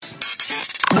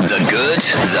The good,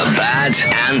 the bad,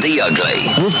 and the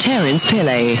ugly. With Terence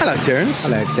Pillay. Hello, Terence.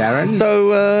 Hello, Darren.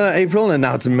 So, April, and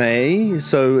now it's May.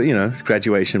 So, it's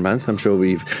graduation month. I'm sure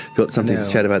we've got something to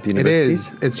chat about the universities.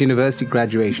 It is. It's university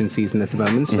graduation season at the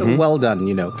moment. So, well done,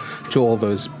 to all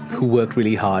those who worked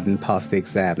really hard and passed the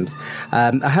exams.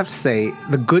 I have to say,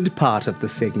 the good part of the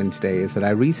segment today is that I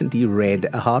recently read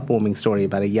a heartwarming story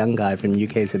about a young guy from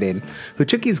UKZN who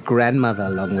took his grandmother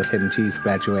along with him to his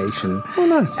graduation. Oh,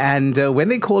 nice. And when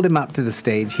they called him up to the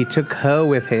stage, he took her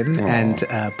with him and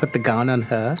put the gown on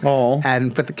her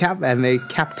and put the cap, and they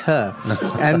capped her.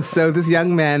 And so this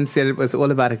young man said it was all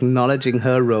about acknowledging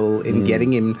her role in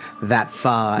getting him that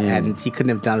far, and he couldn't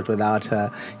have done it without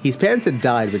her. His parents had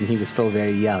died when he was still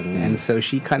very young, and so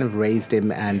she kind of raised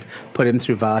him and put him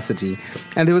through varsity.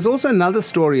 And there was also another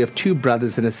story of two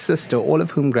brothers and a sister, all of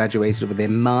whom graduated with their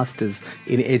masters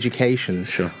in education.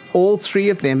 Sure. All three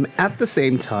of them at the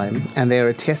same time, and they're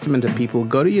a testament of people who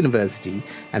go to university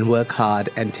and work hard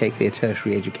and take their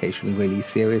tertiary education really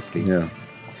seriously. Yeah.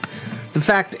 The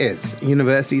fact is,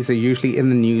 universities are usually in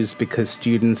the news because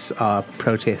students are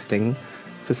protesting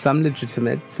for some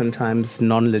legitimate, sometimes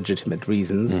non-legitimate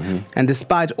reasons. And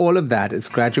despite all of that, it's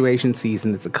graduation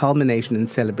season. It's a culmination and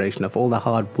celebration of all the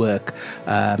hard work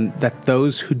that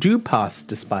those who do pass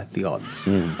despite the odds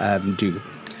do.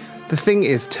 The thing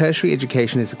is, tertiary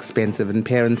education is expensive and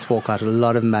parents fork out a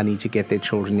lot of money to get their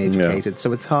children educated.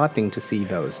 So it's heartening to see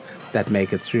those that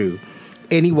make it through.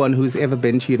 Anyone who's ever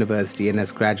been to university and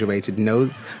has graduated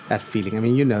knows that feeling. I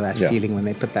mean, you know that feeling when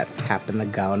they put that cap and the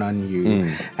gown on you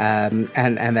and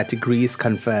that degree is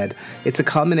conferred. It's a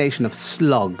culmination of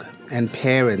slog and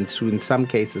parents who in some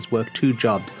cases work two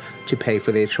jobs to pay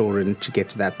for their children to get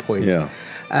to that point. Yeah.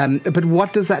 But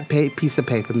what does that piece of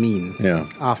paper mean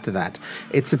after that?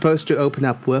 It's supposed to open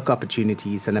up work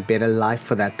opportunities and a better life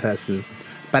for that person.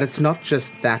 But it's not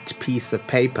just that piece of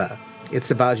paper.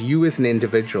 It's about you as an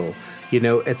individual.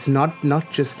 It's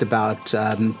not just about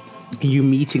you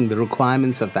meeting the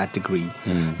requirements of that degree.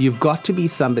 You've got to be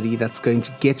somebody that's going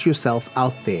to get yourself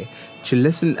out there. To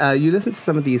listen, you listen to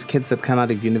some of these kids that come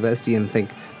out of university and think,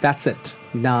 that's it.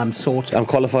 Now I'm sorted. I'm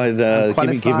qualified.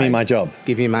 Give me my job.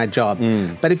 Give me my job.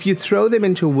 But if you throw them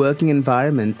into a working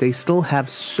environment, they still have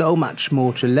so much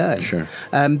more to learn. Sure.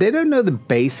 They don't know the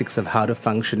basics of how to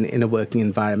function in a working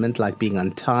environment, like being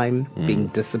on time, being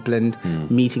disciplined,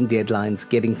 meeting deadlines,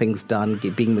 getting things done,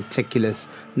 being meticulous,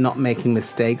 not making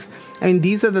mistakes. I mean,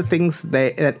 these are the things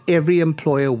that every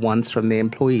employer wants from their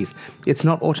employees. It's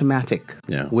not automatic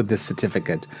with this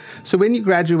certificate. So when you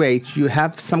graduate, you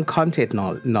have some content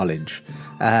knowledge.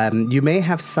 You may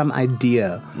have some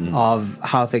idea of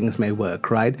how things may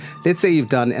work, right? Let's say you've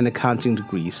done an accounting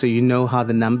degree, so you know how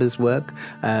the numbers work,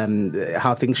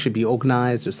 how things should be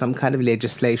organized, or some kind of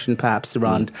legislation perhaps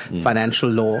around financial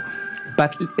law.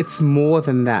 But it's more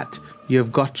than that.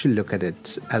 You've got to look at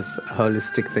it as a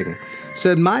holistic thing.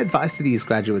 So my advice to these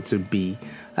graduates would be,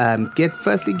 get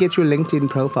your LinkedIn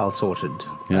profile sorted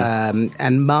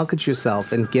and market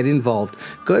yourself and get involved.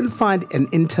 Go and find an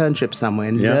internship somewhere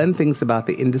and learn things about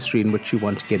the industry in which you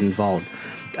want to get involved.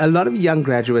 A lot of young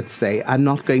graduates say, I'm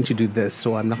not going to do this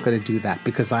or I'm not going to do that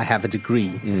because I have a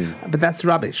degree. But that's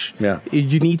rubbish. Yeah.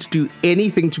 You need to do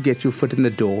anything to get your foot in the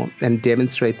door and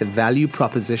demonstrate the value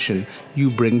proposition you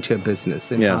bring to a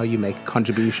business and how you make a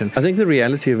contribution. I think the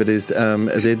reality of it is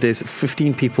there's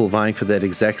 15 people vying for that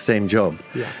exact same job.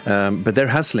 But they're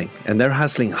hustling, and they're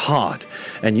hustling hard.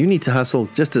 And you need to hustle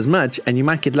just as much, and you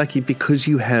might get lucky because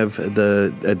you have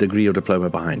a degree or diploma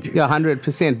behind you. Yeah,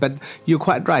 100%. But you're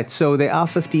quite right. So there are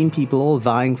 15 people all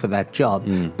vying for that job,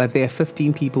 but there are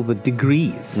 15 people with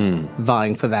degrees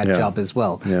vying for that job as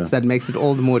well. So that makes it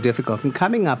all the more difficult. And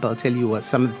coming up, I'll tell you what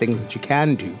some of the things that you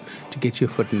can do to get your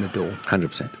foot in the door.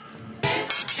 100%.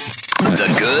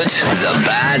 The good, the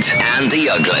bad, and the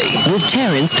ugly. With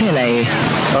Terence Pillay.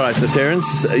 All right, so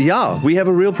Terence, we have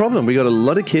a real problem. We got a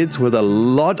lot of kids with a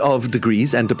lot of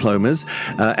degrees and diplomas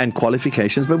and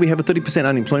qualifications, but we have a 30%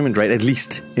 unemployment rate, at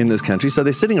least in this country. So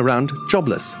they're sitting around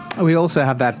jobless. We also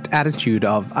have that attitude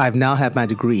of, I've now had my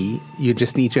degree, you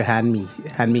just need to hand me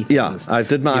things. I've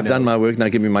done my work, now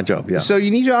give me my job. So you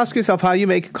need to ask yourself how you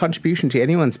make a contribution to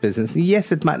anyone's business.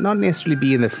 Yes, it might not necessarily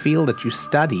be in the field that you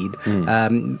studied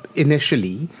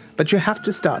initially, but you have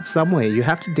to start somewhere. You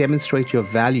have to demonstrate your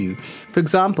value. For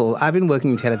example, I've been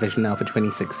working in television now for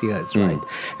 26 years, right?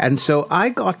 And so I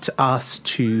got asked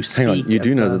to speak. Hang on, you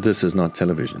do know that this is not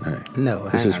television, hey? No.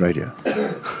 This is radio.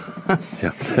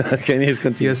 Can you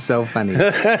continue? You're so funny.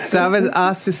 So I was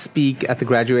asked to speak at the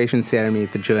graduation ceremony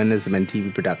at the journalism and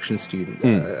TV production student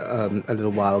a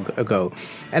little while ago.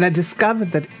 And I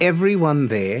discovered that everyone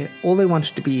there, all they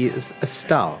wanted to be is a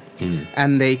star.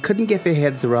 And they couldn't get their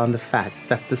heads around the fact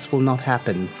that this will not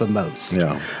happen for most.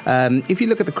 Yeah. If you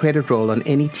look at the credit roll on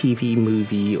any TV,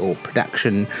 movie, or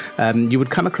production, you would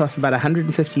come across about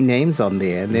 150 names on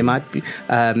there, and there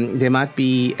might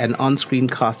be an on-screen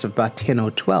cast of about 10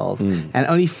 or 12, and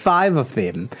only 5 of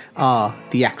them are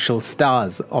the actual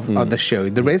stars of the show.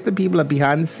 The rest of the people are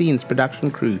behind the scenes,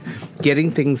 production crew,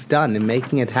 getting things done and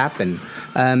making it happen.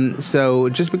 So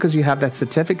just because you have that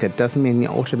certificate doesn't mean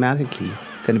you're automatically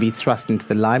going to be thrust into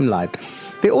the limelight.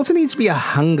 There also needs to be a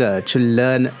hunger to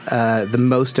learn the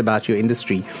most about your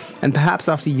industry. And perhaps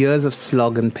after years of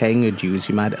slog and paying your dues,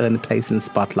 you might earn a place in the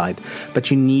spotlight. But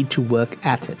you need to work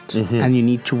at it, and you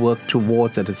need to work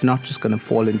towards it. It's not just going to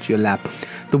fall into your lap.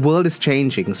 The world is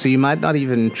changing, so you might not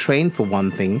even train for one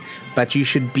thing, but you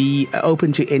should be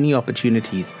open to any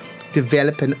opportunities.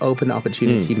 Develop an open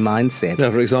opportunity mindset.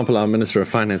 Now, for example, our Minister of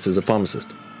Finance is a pharmacist.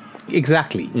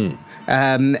 Exactly.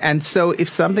 And so if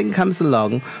something comes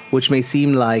along which may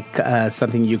seem like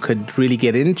something you could really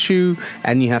get into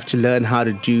and you have to learn how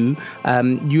to do,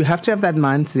 you have to have that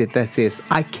mindset that says,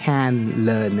 I can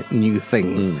learn new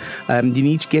things. You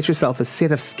need to get yourself a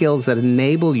set of skills that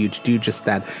enable you to do just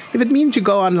that. If it means you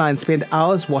go online, spend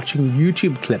hours watching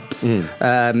YouTube clips,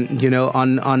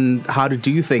 on how to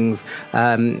do things,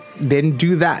 then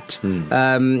do that.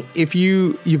 If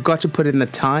you've got to put in the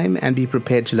time and be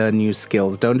prepared to learn new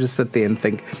skills. Don't just sit there and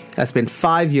think, I spent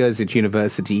 5 years at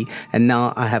university and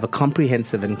now I have a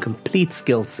comprehensive and complete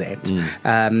skill set,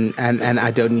 and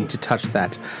I don't need to touch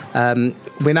that.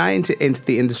 When I entered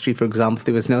the industry, for example,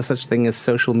 there was no such thing as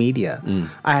social media.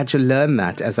 I had to learn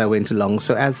that as I went along.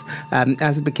 So as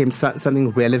it became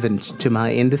something relevant to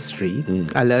my industry,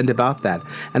 I learned about that.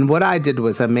 And what I did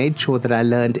was I made sure that I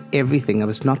learned everything. I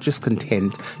was not just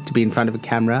content to be in front of a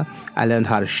camera. I learned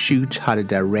how to shoot, how to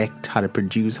direct, how to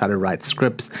produce, how to write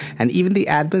scripts, and even the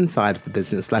admin side of the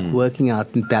business, like working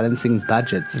out and balancing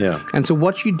budgets. Yeah. And so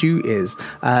what you do is,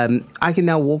 I can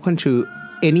now walk onto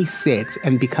any set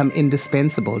and become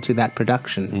indispensable to that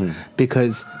production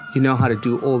because you know how to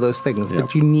do all those things.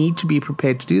 But you need to be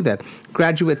prepared to do that.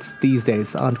 Graduates these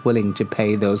days aren't willing to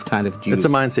pay those kind of dues. It's a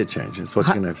mindset change. It's what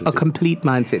you're going to have to do. A complete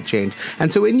mindset change.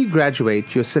 And so when you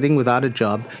graduate, you're sitting without a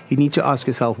job. You need to ask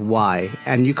yourself why.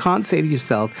 And you can't say to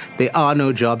yourself, there are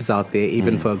no jobs out there,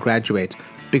 even for a graduate.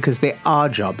 Because there are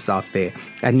jobs out there,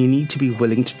 and you need to be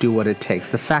willing to do what it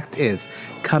takes. The fact is,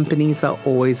 companies are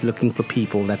always looking for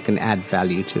people that can add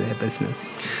value to their business.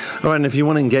 All right, and if you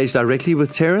want to engage directly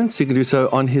with Terence, you can do so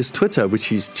on his Twitter, which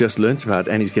he's just learnt about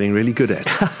and he's getting really good at.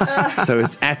 So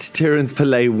it's at Terence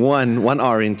Pillay, one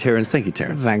R in Terence. Thank you,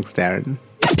 Terence. Thanks, Darren.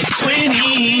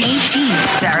 2018.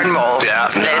 Darren Moore. Yeah.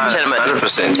 Ladies and gentlemen,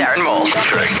 100%. Darren Moore.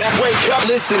 Correct. Wake up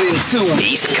listening to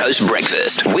East Coast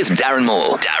Breakfast with Darren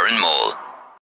Moore. Darren Moore.